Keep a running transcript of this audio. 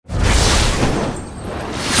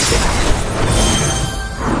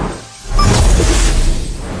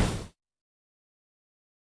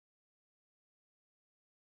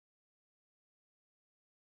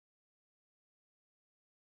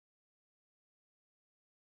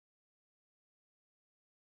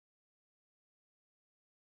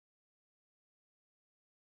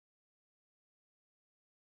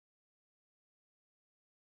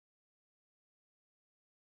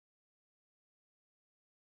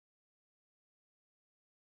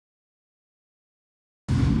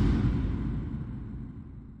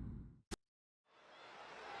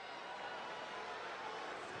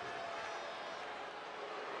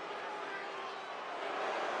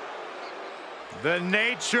The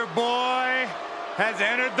Nature Boy has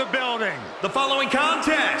entered the building. The following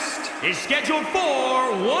contest is scheduled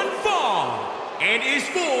for one fall and is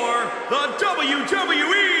for the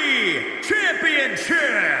WWE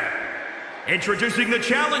Championship. Introducing the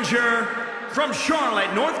challenger from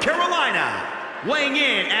Charlotte, North Carolina, weighing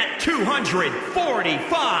in at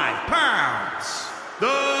 245 pounds,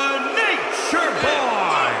 the Nature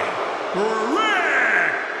Boy,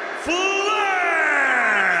 Ric Flair!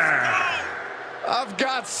 I've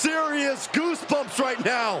got serious goosebumps right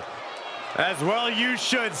now. As well you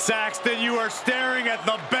should, Saxton. You are staring at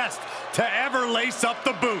the best to ever lace up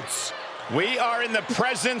the boots. We are in the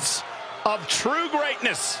presence of true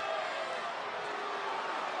greatness.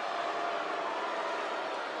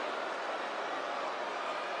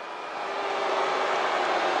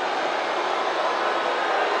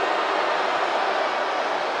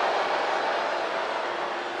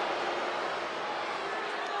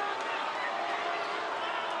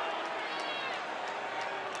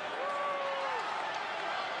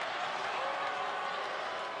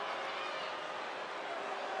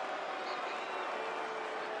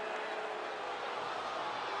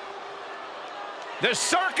 The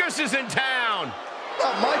circus is in town.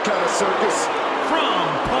 Not my kind of circus. From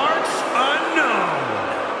parts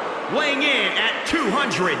unknown, weighing in at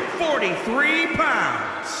 243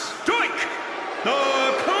 pounds, Doink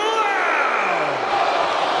the Clown!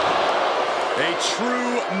 A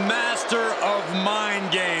true master of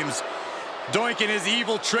mind games. Doink and his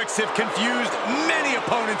evil tricks have confused many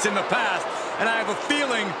opponents in the past, and I have a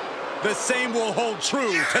feeling the same will hold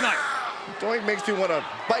true tonight. Doink makes me want to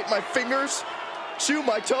bite my fingers, chew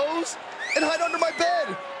my toes, and hide under my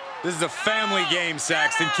bed. This is a family game,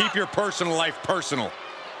 Saxton. Keep your personal life personal.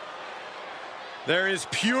 There is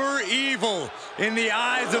pure evil in the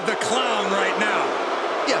eyes of the clown right now.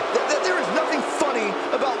 Yeah, there is nothing funny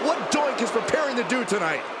about what Doink is preparing to do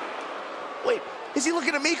tonight. Wait, is he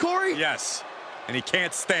looking at me, Corey? Yes, and he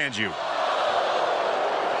can't stand you.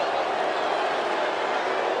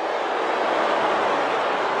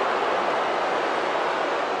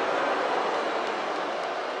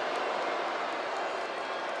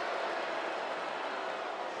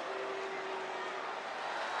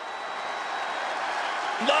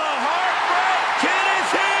 The Heartbreak Kid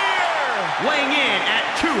is here! Weighing in at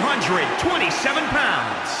 227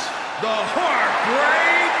 pounds, the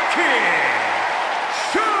Heartbreak Kid,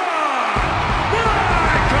 Shawn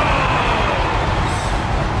Michaels!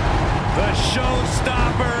 The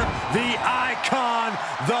showstopper, the icon,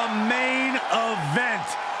 the main event.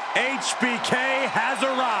 HBK has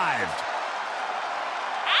arrived.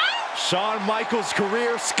 Shawn Michaels'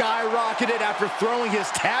 career skyrocketed after throwing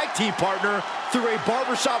his tag team partner through a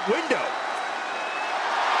barbershop window.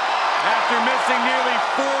 After missing nearly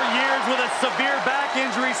 4 years with a severe back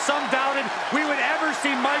injury, some doubted we would ever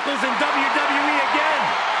see Michaels in WWE again.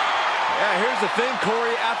 Yeah, here's the thing,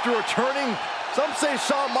 Corey. After returning, some say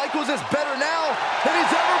Shawn Michaels is better now than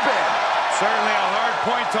he's ever been. Certainly a hard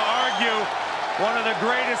point to argue. One of the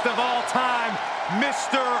greatest of all time,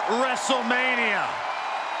 Mr. WrestleMania.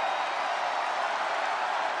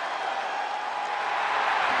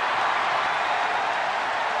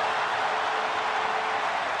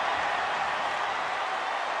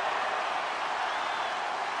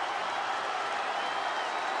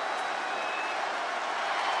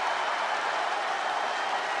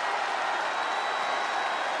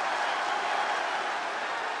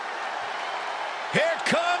 Here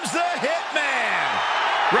comes the Hitman!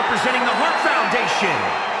 Representing the Hart Foundation,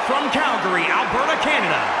 from Calgary, Alberta,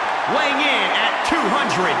 Canada, weighing in at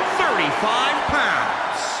 235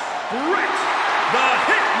 pounds, Bret the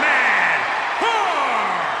Hitman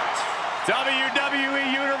Hart! WWE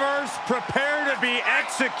Universe, prepare to be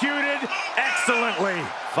executed excellently.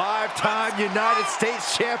 5-time United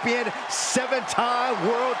States champion, 7-time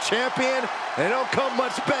world champion. They don't come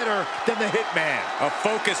much better than the Hitman. A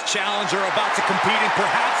focused challenger about to compete in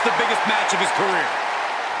perhaps the biggest match of his career.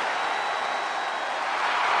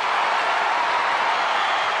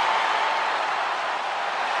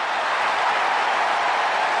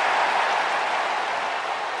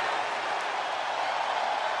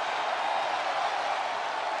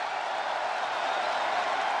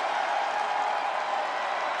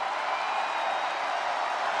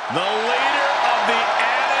 The leader of the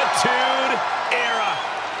Attitude Era,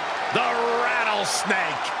 the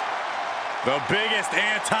Rattlesnake. The biggest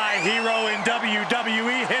anti-hero in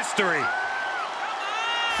WWE history.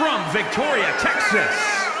 From Victoria, Texas,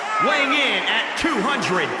 weighing in at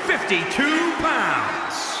 252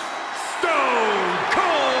 pounds, Stone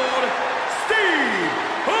Cold Steve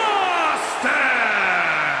Austin!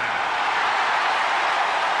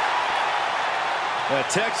 The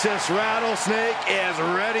Texas Rattlesnake is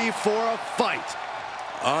ready for a fight.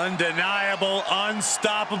 Undeniable,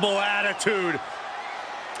 unstoppable attitude.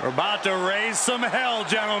 We're about to raise some hell,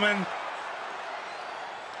 gentlemen.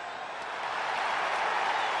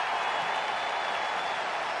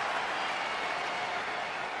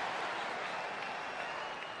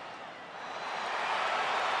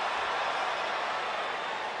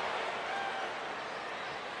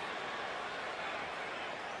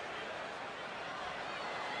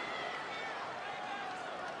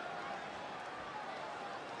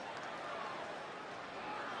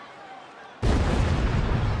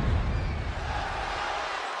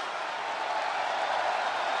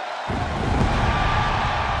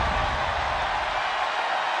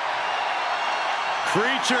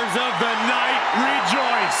 Creatures of the night,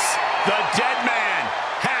 rejoice. The dead man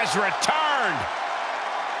has returned.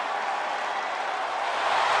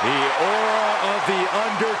 The aura of The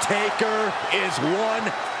Undertaker is one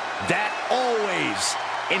that always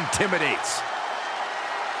intimidates.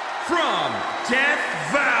 From Death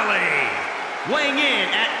Valley, weighing in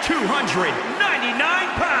at 299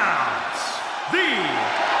 pounds, The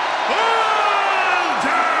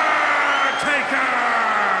Undertaker!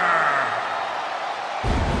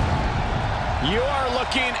 You are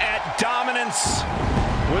looking at dominance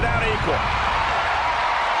without equal.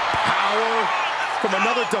 Power from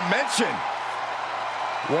another dimension.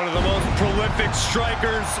 One of the most prolific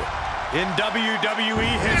strikers in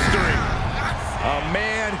WWE history. A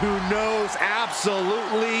man who knows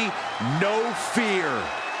absolutely no fear.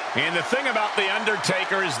 And the thing about The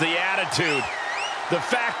Undertaker is the attitude. The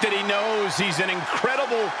fact that he knows he's an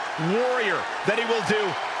incredible warrior, that he will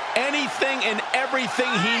do anything and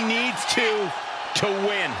everything he needs to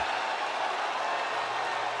win.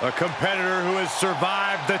 A competitor who has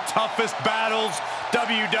survived the toughest battles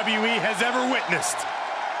WWE has ever witnessed.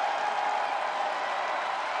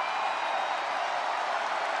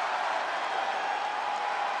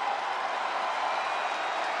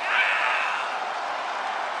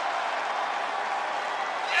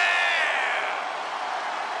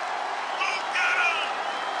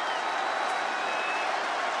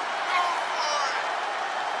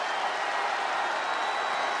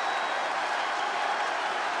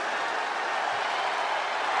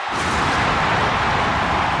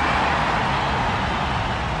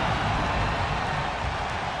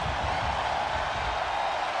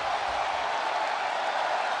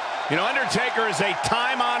 You know, Undertaker is a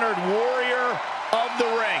time-honored warrior of the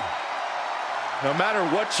ring. No matter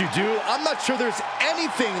what you do, I'm not sure there's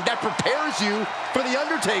anything that prepares you for The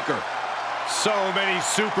Undertaker. So many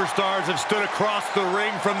superstars have stood across the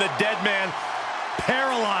ring from the dead man,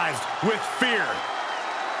 paralyzed with fear.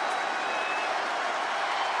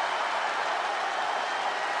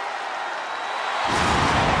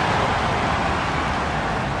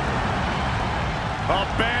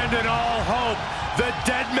 Abandon all hope. The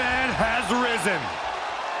dead man has risen.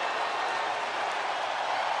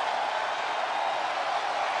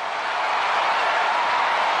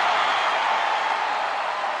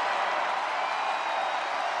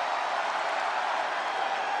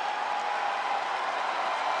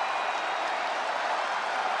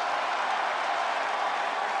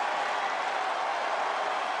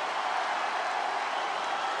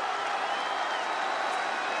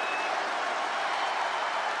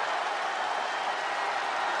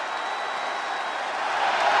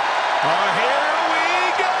 Here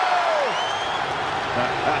we go!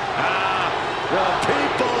 The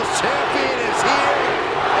People's Champion is here,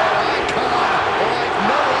 an icon like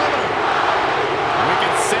no other. We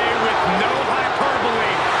can say with no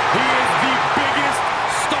hyperbole, he is the biggest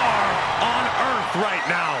star on earth right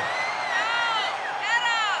now. Get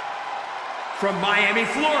up! From Miami,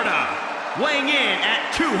 Florida, weighing in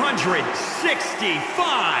at 265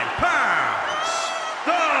 pounds,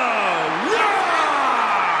 The Rock!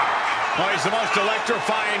 Oh, he's the most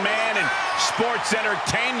electrifying man in sports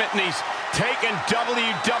entertainment, and he's taken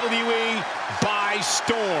WWE by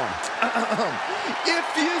storm. If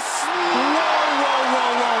you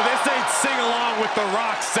Whoa. This ain't sing along with The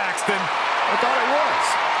Rock, Saxton. I thought it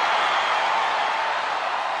was.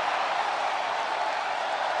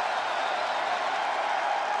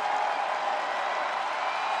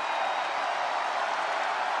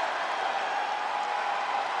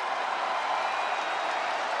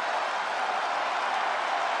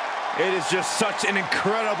 It is just such an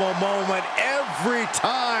incredible moment every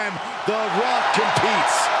time The Rock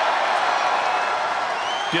competes.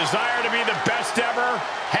 Desire to be the best ever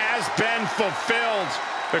has been fulfilled.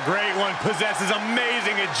 The Great One possesses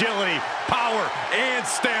amazing agility, power, and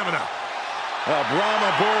stamina.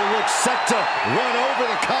 Brahma Bull looks set to run over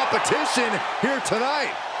the competition here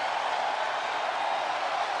tonight.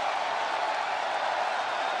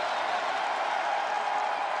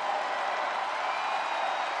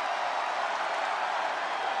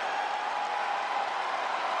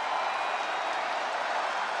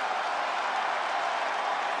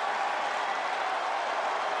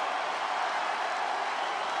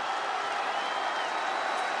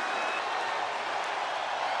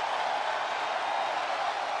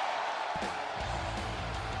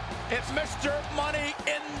 It's Mr. Money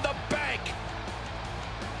in the Bank.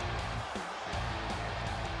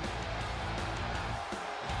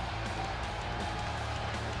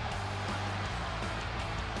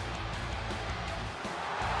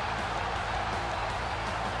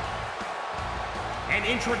 And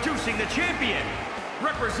introducing the champion,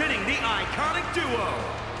 representing the iconic duo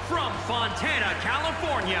from Fontana,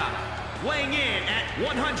 California, weighing in at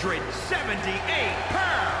 178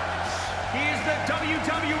 pounds. He is the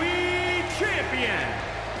WWE Champion,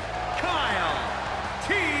 Kyle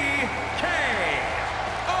TKO.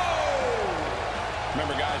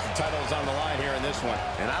 Remember, guys, the title is on the line here in this one.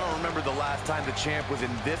 And I don't remember the last time the champ was in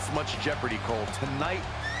this much jeopardy, Cole. Tonight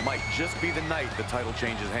might just be the night the title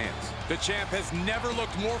changes hands. The champ has never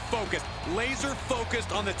looked more focused, laser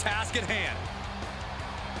focused on the task at hand.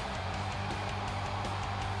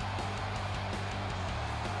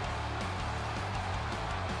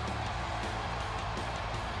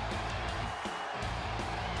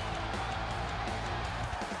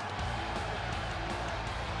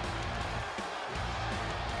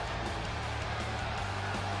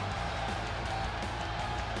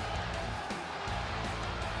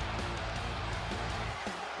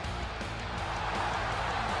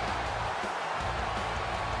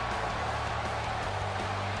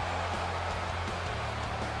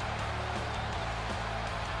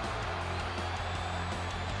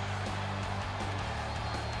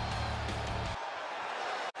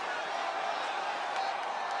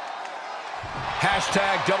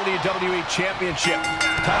 Hashtag WWE Championship.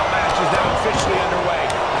 Title match is now officially underway.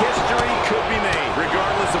 History could be made.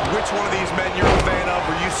 Regardless of which one of these men you're a fan of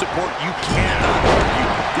or you support, you cannot argue.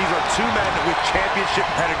 These are two men with championship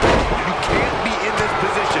pedigree. You can't be in this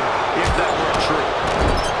position if that weren't true.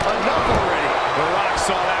 Enough already. The Rock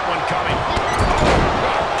saw that one coming.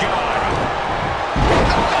 Oh, God.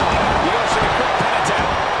 He goes for the quick pin attempt.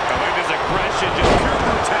 I think this aggression, just pure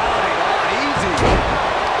brutality. Easy.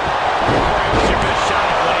 Your best shot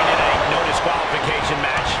at winning in a no disqualification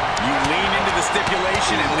match. You lean into the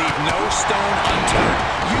stipulation and leave no stone unturned.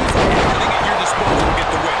 Use everything at your disposal to get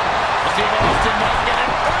the win. Steve Austin might get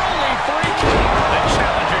an early free kick. The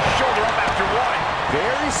challenger's shoulder up after one.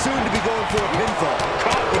 Very soon to be going for a pinfall.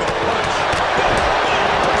 Caught with a punch.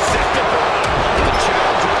 Persistent block. The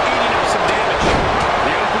challenger eating up some damage.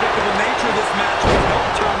 The unpredictable nature of this match will help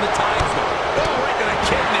turn the tides, though. Oh, right to the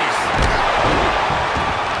kidneys.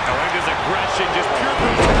 I like this aggression, just pure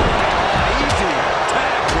brutality. Easy.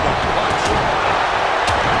 Tagged with a punch.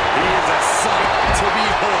 He is a sight to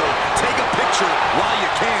behold. Take a picture while you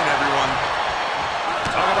can, everyone.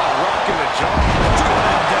 Talk about rocking the jaw.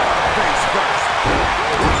 Driven down face first.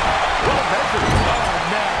 Well measured. Oh,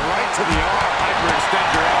 man, right to the arm. Hyperextend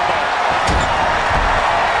your elbow.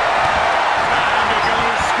 Time to go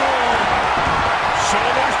to school.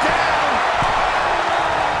 Shoulders down.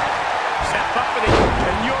 Step up for the...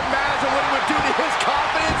 Can you imagine what it would do to his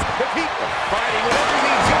confidence if he fighting with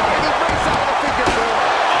everything's got and he breaks out of the figure four?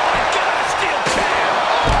 Oh, my God, steel jab.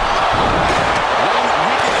 One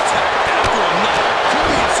wicked attack after another. Could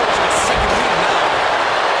be in search of a second win now.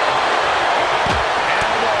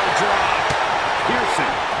 Elbow drop.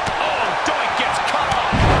 Piercing. Oh, Doink gets cut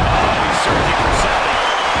off. Oh, he's searching for something.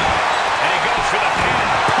 And he goes for the pin.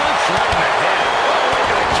 Punch right in the head. Oh, right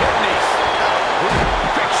to the kidneys.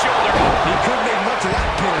 Big shoulder up. He couldn't make much of that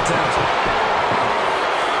pin attempt.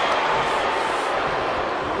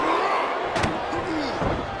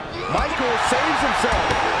 Michael saves himself.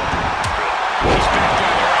 He's back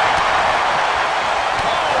on the ring.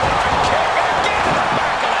 Oh, what a kick. Again in the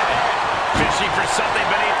back of the head. Fishing for something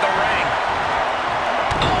beneath the ring.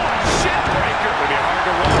 Oh, shin breaker. It'll be hard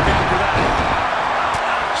to walk after that.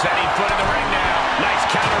 Setting foot in the ring now. Nice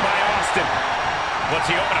counter by Austin. What's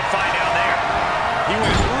he hoping to find out there? He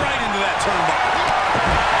went right into that turnbuckle.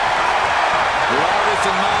 With all this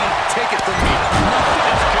in mind, take it from me.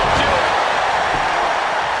 This could do it.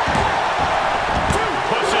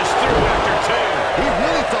 Pushes through after two. He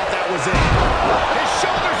really thought that was it. His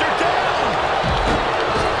shoulders are down.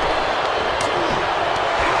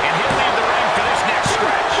 And he'll leave the ring for this next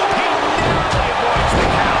stretch. He narrowly avoids the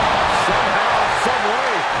count. Somehow, some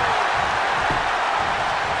way.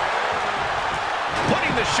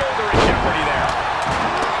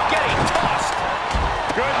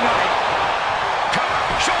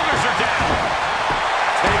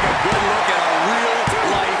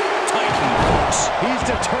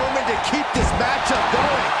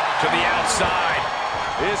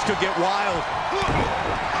 This could get wild.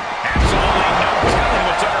 Absolutely no telling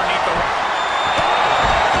what's underneath the rock.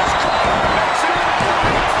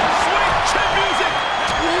 Sweet chin music.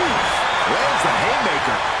 There's the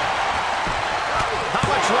haymaker. How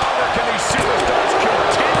much longer can these superstars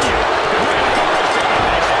continue?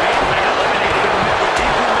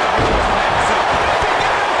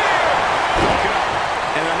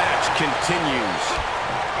 And the match continues.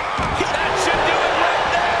 That should do it right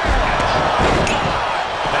there.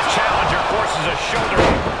 The challenger forces a shoulder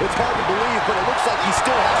up. It's hard to believe, but it looks like he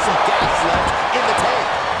still has some gas left in the tank.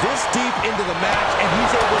 This deep into the match, and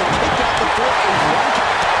he's able to kick out before a one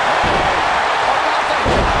count.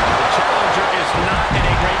 The challenger is not in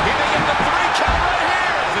a great game. They get the 3 count right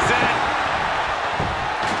here. This is it.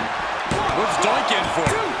 What's Doink in for?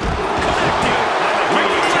 Connected. Ric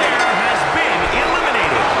Flair has been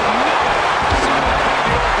eliminated.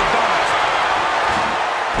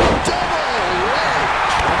 Double leg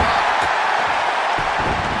drop.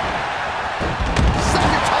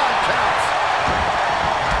 Second time counts.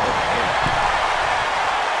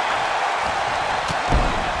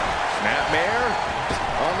 Snapmare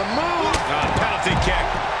on the move. Penalty kick.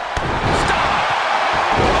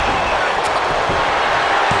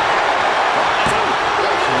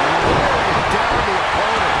 Down the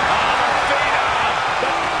opponent.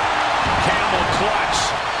 Camel clutch.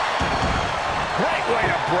 Great way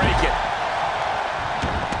to break it.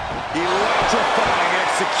 Electrifying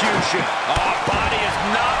execution. Oh, body is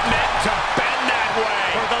not meant to bend that way.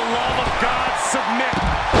 For the love of God, submit.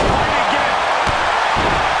 Fight again.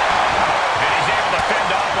 And he's able to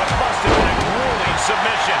fend off what must have been a grueling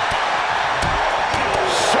submission.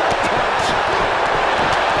 Sharp punch.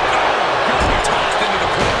 Tossed into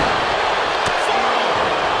the corner.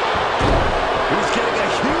 He's getting a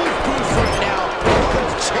huge boost right now.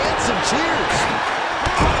 With chants and cheers.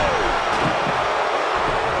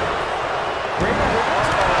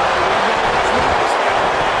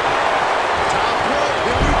 Top rope,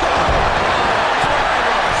 here we go.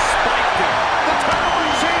 Spiked him. The title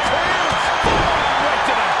will change hands. Right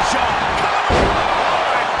to the jaw. Oh,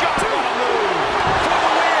 my God, what a move. For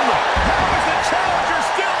the win. How is the challenger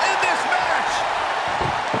still in this match?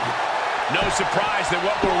 No surprise that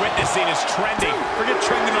what we're witnessing is trending. Forget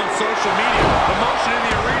trending on social media. The motion in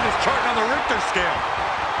the arena is charting on the Richter scale.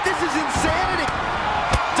 This is insanity.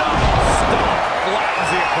 Double stomp flattens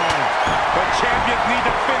the opponent. But champions need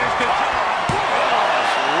to finish the job.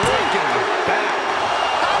 Breaking the back.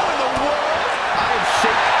 How in the world? I am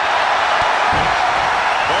shaking.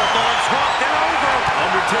 Both arms hooked and over.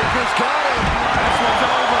 Undertaker's got him. This one's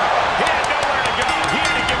over. He had nowhere to go. He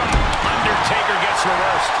had to give up. Undertaker gets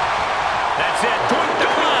reversed. That's it. The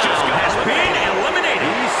Rock just got Has been eliminated.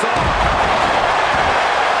 He saw.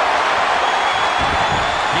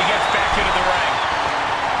 He gets back into the ring.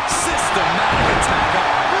 Systematic attack.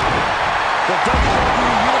 The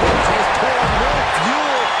WWE Universe has poured more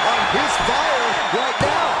fuel on his fire right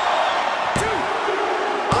now.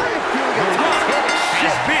 I am feeling a titanic Has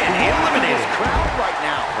shift been eliminated. in this crowd right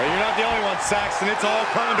now. Well, you're not the only one, Saxton. It's all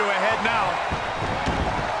coming to a head now.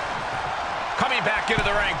 Coming back into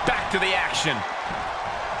the ring. Back to the action.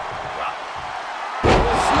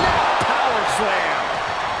 Snap power slam.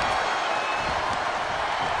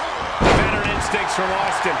 Veteran instincts from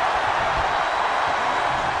Austin.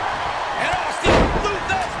 And Austin,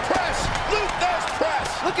 Luther's press. Luther's press.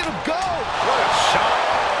 Look at him go. What a shot.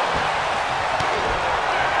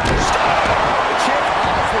 The champ's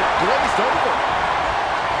eyes were glazed over.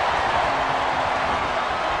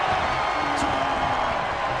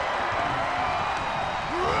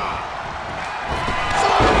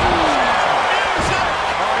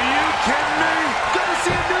 Are you kidding me? Gonna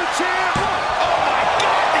see a new champ. Oh, my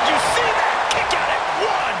God. Did you see that? Kick out at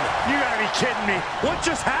 1. You gotta be kidding me. What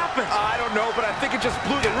just happened? I don't know, but I think it just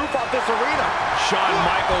blew the roof off this arena. Shawn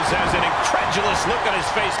Michaels has an incredulous look on his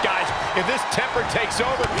face, guys. If this temper takes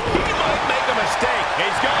over, he might make a mistake.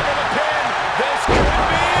 He's going to the pin. This could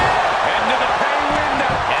be it. Into the pay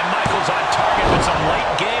window. And Michaels on target with some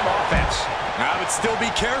late game offense. Now, but still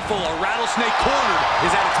be careful. A rattlesnake corner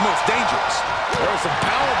is at its most dangerous. There was some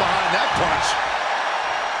power behind that punch.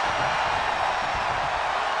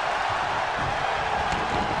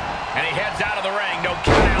 And he heads out of the ring. No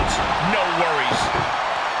countouts, no worries.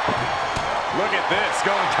 Look at this,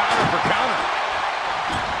 going counter for counter.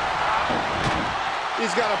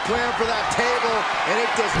 He's got a plan for that table, and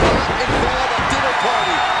it does not involve a dinner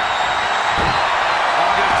party.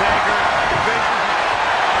 Undertaker,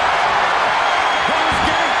 Hell's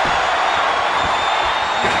Gate.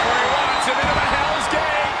 Got where he wants him into the Hell's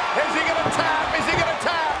Gate. Is he going to tap? Is he going to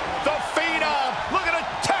tap? The Phenom looking to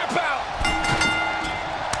tap out.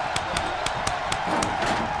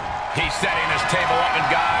 He's setting this table up, and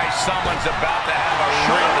guys, someone's about to have a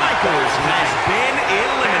Shawn really Michaels bad has night. been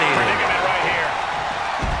eliminated. Predicament right here.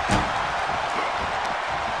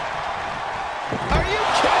 Are you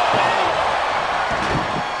kidding me?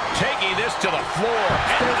 Taking this to the floor.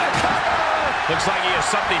 Into the cover. Looks like he has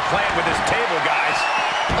something planned with his table, guys.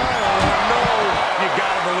 Oh, no. You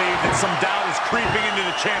gotta believe that some doubt is creeping into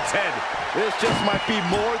the champ's head. This just might be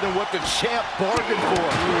more than what the champ bargained for.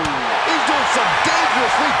 He's doing some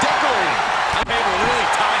dangerously decorating. The table really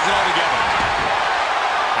ties it all together.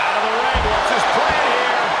 Out of the ring. What's his plan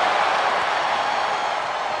here?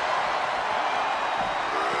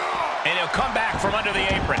 And he'll come back from under the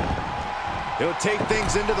apron. He'll take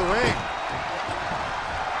things into the ring.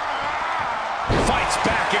 Fights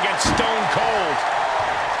back against Stone Cold.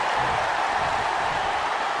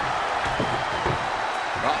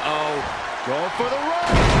 Uh-oh. Going for the run.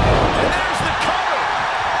 And there's the cover.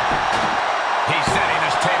 He's setting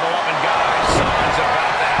this table up, and guys, someone's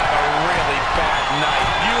about to have a really bad night.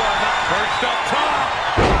 You are not perched up top.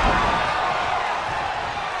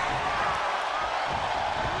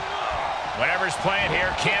 Whatever's playing here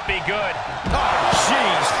can't be good. Oh,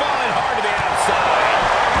 jeez, falling hard to the outside.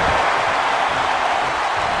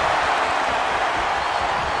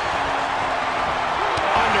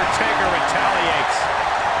 Undertaker retaliates.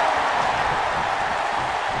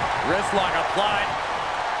 Wrist lock applied.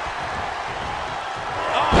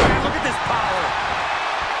 Oh, man, look at this power.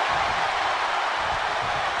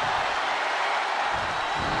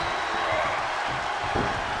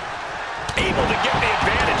 Able to get the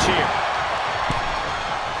advantage here.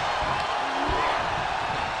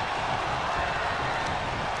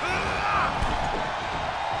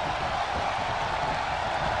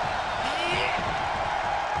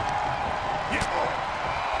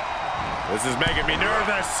 This is making me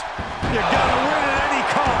nervous. You gotta win at any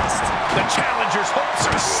cost. The challenger's hopes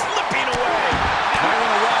are slipping away. Might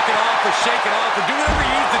want to walk it off or shake it off or do whatever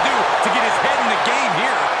he needs to do to get his head in the game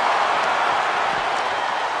here.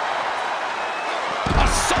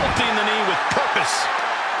 Assaulting the knee with purpose.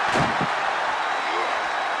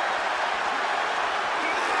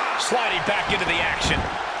 Sliding back into the action.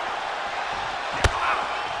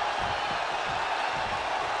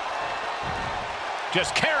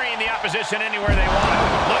 Just carrying the opposition anywhere they want it.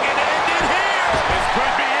 Looking to end it here. This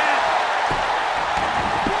could be it.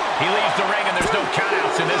 He leaves the ring, and there's no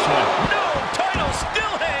countouts in this one. No, title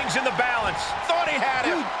still hangs in the balance. Thought he had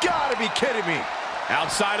it. You gotta be kidding me.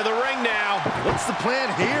 Outside of the ring now. What's the plan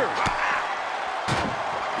here?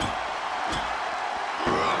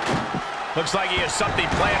 Looks like he has something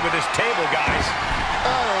planned with his table, guys. I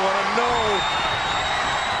don't want to know.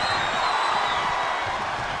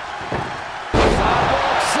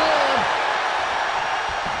 Sidewalk slam.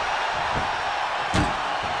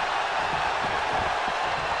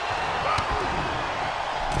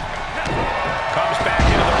 Comes back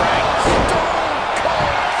into the ring. Stone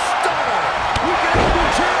Cold Stunner. We got a new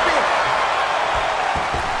champion.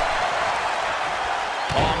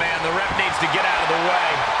 Oh, man, the ref needs to get out of the way.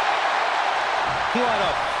 What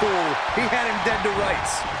a fool. He had him dead to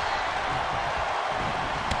rights.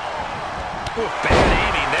 Ooh, bad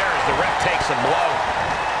aiming there as the ref takes a blow.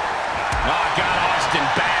 Oh, got Austin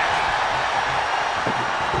back.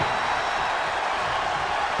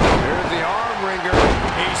 There's the arm wringer.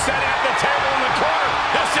 He's set at the table in the corner.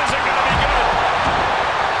 This isn't going to be good.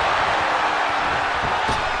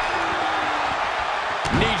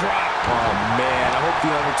 Knee drop. Oh, man. I hope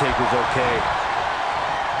The Undertaker's okay.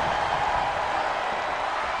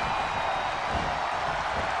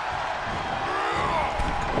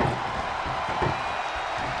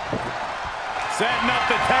 Setting up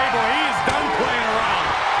the table. He's done playing around.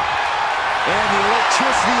 And the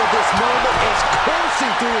electricity of this moment is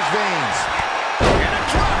coursing through his veins. And a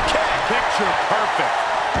drop kick. Picture perfect.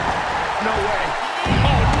 No way.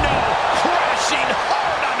 Oh, no. Crashing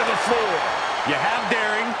hard onto the floor. You have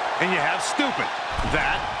daring and you have stupid.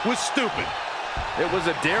 That was stupid. It was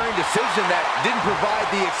a daring decision that didn't provide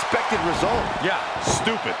the expected result. Yeah,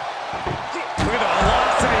 stupid. Look at the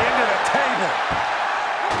velocity into the table.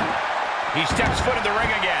 He steps foot in the ring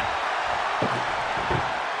again.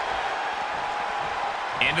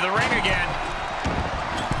 Into the ring again.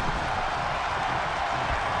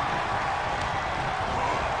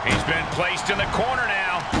 He's been placed in the corner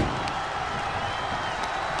now.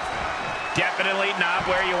 Definitely not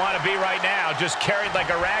where you want to be right now. Just carried like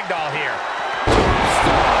a rag doll here.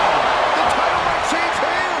 The title might change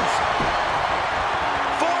hands.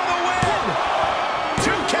 For the win!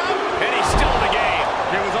 2 count, and he's still in the game.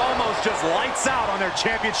 It was almost just lights out on their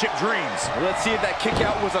championship dreams. Let's see if that kick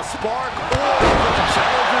out was a spark or the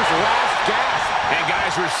challenger's last gasp. And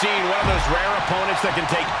guys, we're seen one of those rare opponents that can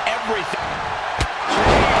take everything.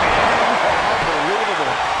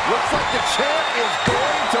 Unbelievable. Looks like the champ is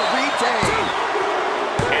going to retain.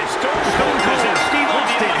 And Stone Stone Cold Steve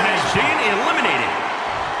Austin has been eliminated.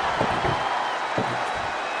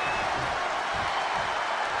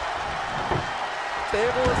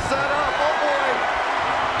 Table is set up. Oh, boy.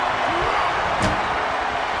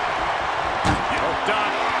 Hooked up.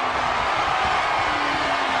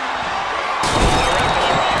 Oh, the ref in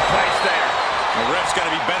the wrong place there. The ref's got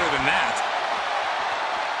to be better than that.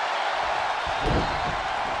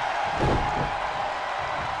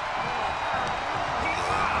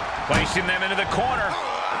 Placing them into the corner.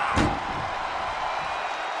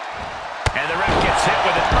 And the ref gets hit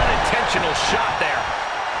with an unintentional shot there.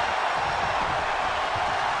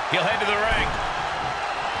 He'll head to the ring.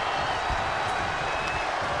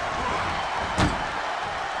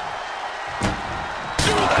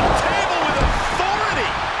 To the table with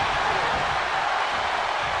authority.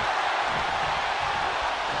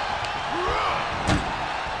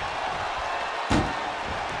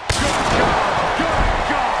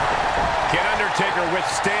 Can Undertaker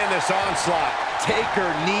withstand this onslaught?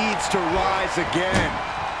 Taker needs to rise again.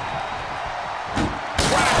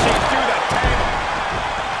 Crashing through the table.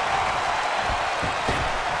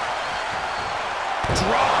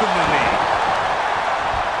 Dropping the knee.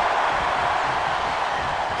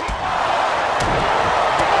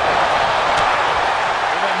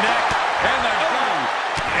 With the neck and the gun.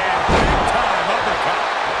 And big-time uppercut.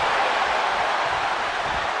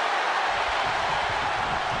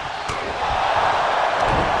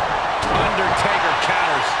 Undertaker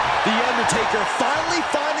counters. The Undertaker finally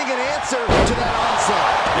finding an answer to that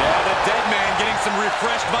onslaught. Yeah, the dead man getting some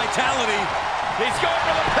refreshed vitality. He's going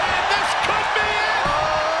for the pin. This could be it.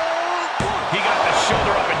 He got the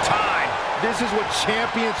shoulder up in time. This is what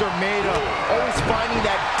champions are made of. Always finding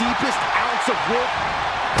that deepest ounce of wit.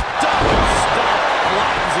 Double stomp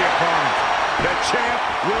flattens the opponent. The champ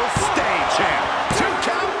will stay champ. 2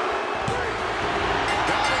 count.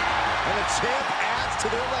 Got it. And the champ adds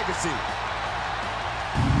to their legacy.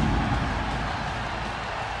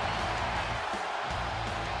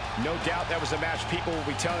 No doubt that was a match people will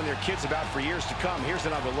be telling their kids about for years to come. Here's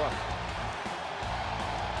another look.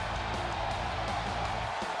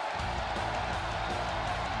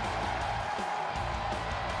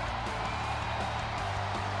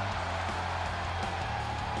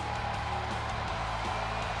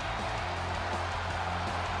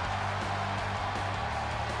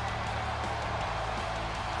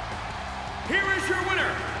 Here is your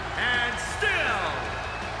winner, and still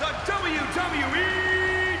the WWE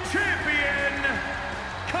Champion,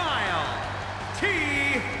 Kyle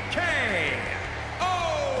TKO.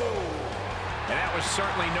 And that was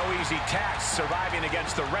certainly no easy task, surviving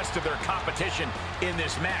against the rest of their competition in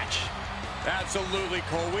this match. Absolutely,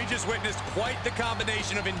 Cole. We just witnessed quite the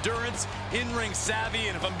combination of endurance, in-ring savvy,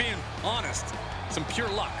 and if I'm being honest, some pure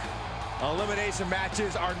luck. Elimination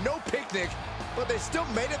matches are no picnic, but they still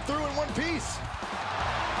made it through in one piece.